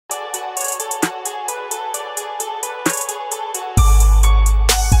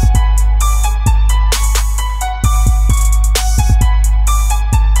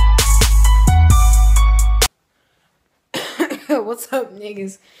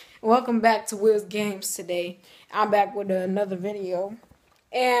niggas? Welcome back to Will's Games today. I'm back with another video.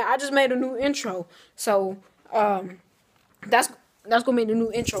 And I just made a new intro. So, that's gonna be the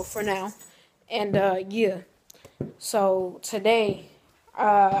new intro for now. And, yeah. So, today,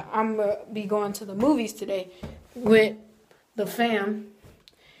 I'm gonna be going to the movies today with the fam.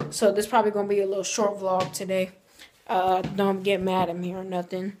 So, this probably gonna be a little short vlog today. Don't get mad at me or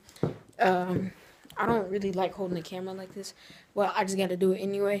nothing. I don't really like holding the camera like this. Well, I just gotta do it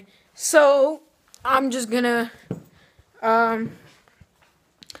anyway. So, I'm just gonna, I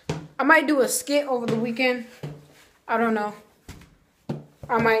might do a skit over the weekend. I don't know.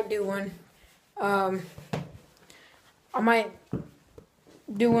 I might do one. I might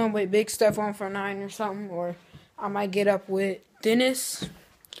do one with Big Stuff on for 9 or something. Or I might get up with Dennis,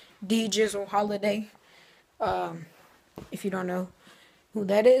 D Jizzle Holiday. If you don't know who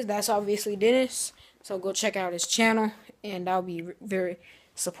that is, that's obviously Dennis. So go check out his channel, and I'll be very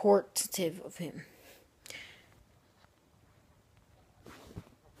supportive of him.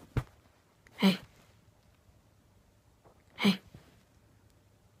 Hey. Hey.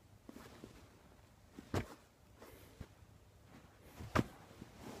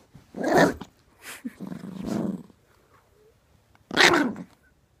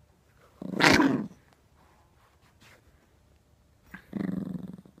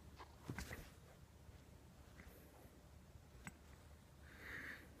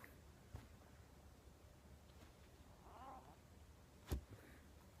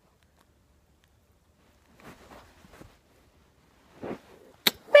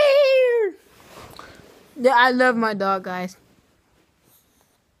 Yeah, I love my dog, guys.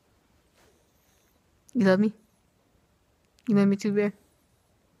 You love me? You love me too, Bear?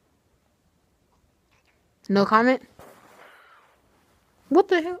 No comment? What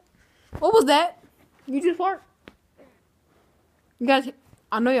the hell? What was that? You just fart? You guys,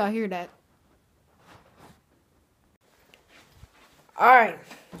 I know y'all hear that. Alright.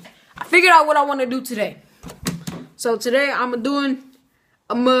 I figured out what I want to do today. So today I'm doing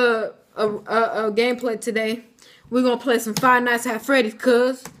a gameplay today. We're gonna play some Five Nights at Freddy's,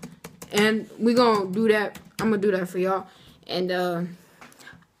 and we're gonna do that. I'm gonna do that for y'all. And I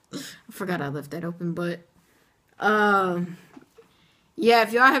forgot I left that open, but yeah,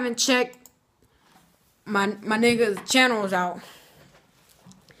 if y'all haven't checked my nigga's channel is out.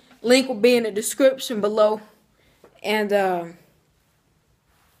 Link will be in the description below. And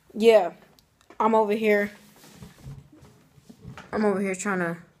yeah, I'm over here trying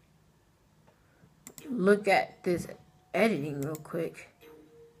to look at this editing real quick.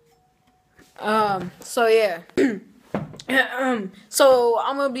 So yeah. So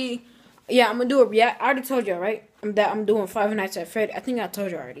I'm gonna do a react. I already told y'all, right? That I'm doing Five Nights at Freddy's. I think I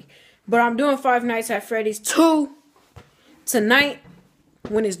told you already. But I'm doing Five Nights at Freddy's 2 tonight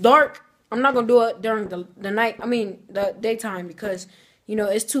when it's dark. I'm not gonna do it during the night. I mean the daytime, because you know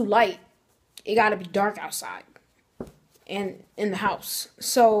it's too light. It gotta be dark outside and in the house.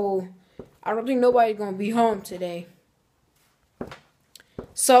 So I don't think nobody's gonna be home today.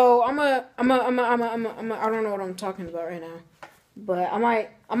 So I don't know what I'm talking about right now, but I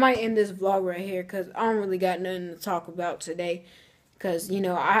might end this vlog right here, cause I don't really got nothing to talk about today, cause you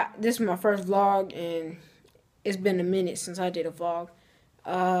know this is my first vlog and it's been a minute since I did a vlog.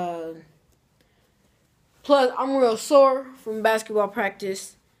 Plus I'm real sore from basketball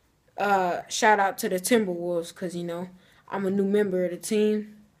practice. Shout out to the Timberwolves, cause you know I'm a new member of the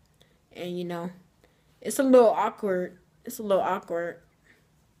team, and you know it's a little awkward.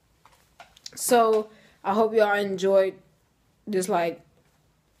 So I hope y'all enjoyed this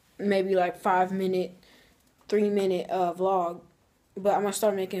maybe 5 minute, 3 minute vlog. But I'm gonna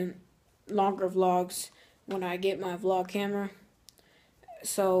start making longer vlogs when I get my vlog camera.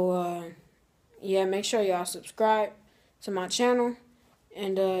 So yeah, make sure y'all subscribe to my channel.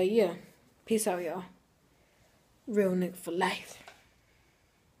 And yeah, peace out, y'all. Real nigga for life.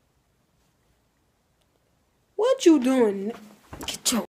 What you doing? Get your